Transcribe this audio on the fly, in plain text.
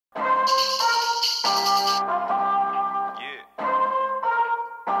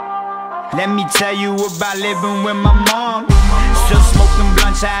Let me tell you about living with my mom. Still smoking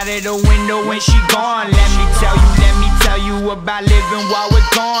blunts out of the window when she gone. Let me tell you about living while we're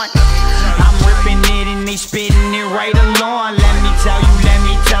gone. I'm ripping it and they spitting it right along. Let me tell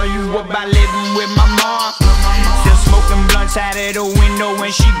you about living with my mom. Still smoking blunts out of the window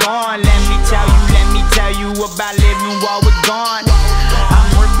when she gone. Let me tell you about living while we're gone. I'm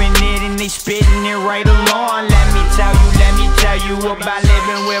ripping it and they spitting it right along. Let me tell you about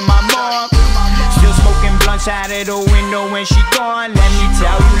living with my mom. Still smoking blunts out of the window when she gone. Let me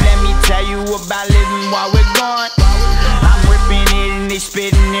tell you about living while we're gone. I'm ripping it and they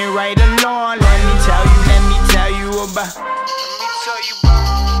spitting it right along. Let me tell you about.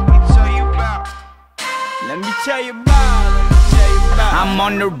 Let me tell you about. I'm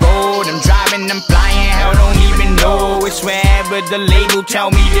on the road, I'm driving, I'm flying, hell don't even know. It's wherever the label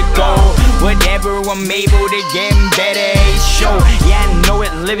tell me to go. Whatever I'm able to get better, it's show. Yeah, I know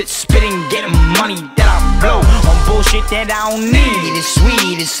it, live it, spitting, getting money that I blow on bullshit that I don't need. It's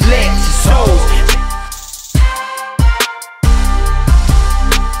sweet, it's lit, it's so